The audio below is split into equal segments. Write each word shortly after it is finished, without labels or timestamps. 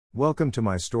Welcome to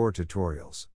Mystore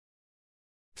tutorials.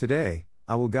 Today,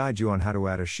 I will guide you on how to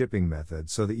add a shipping method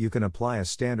so that you can apply a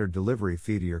standard delivery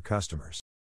fee to your customers.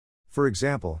 For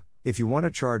example, if you want to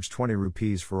charge 20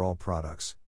 rupees for all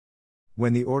products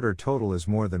when the order total is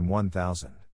more than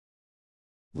 1,000.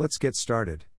 Let's get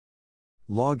started.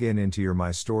 Log into your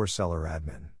Mystore seller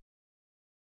admin.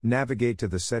 Navigate to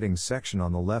the settings section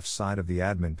on the left side of the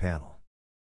admin panel.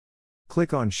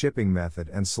 Click on Shipping Method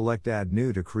and select Add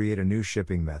New to create a new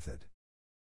shipping method.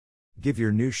 Give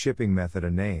your new shipping method a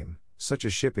name, such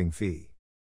as shipping fee.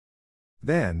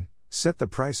 Then, set the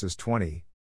price as 20.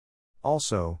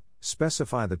 Also,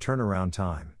 specify the turnaround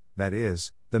time, that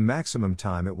is, the maximum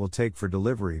time it will take for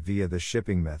delivery via the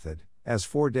shipping method, as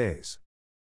 4 days.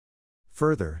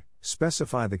 Further,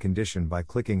 specify the condition by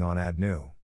clicking on Add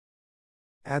New.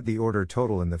 Add the order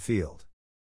total in the field.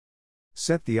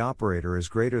 Set the operator as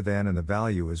greater than and the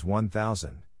value is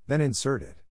 1,000, then insert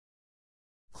it.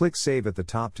 Click Save at the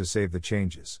top to save the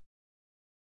changes.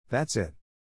 That's it.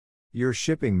 Your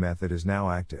shipping method is now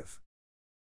active.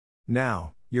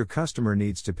 Now, your customer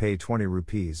needs to pay 20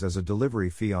 rupees as a delivery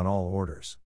fee on all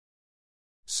orders.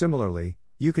 Similarly,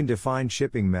 you can define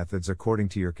shipping methods according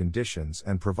to your conditions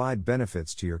and provide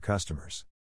benefits to your customers.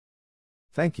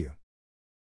 Thank you.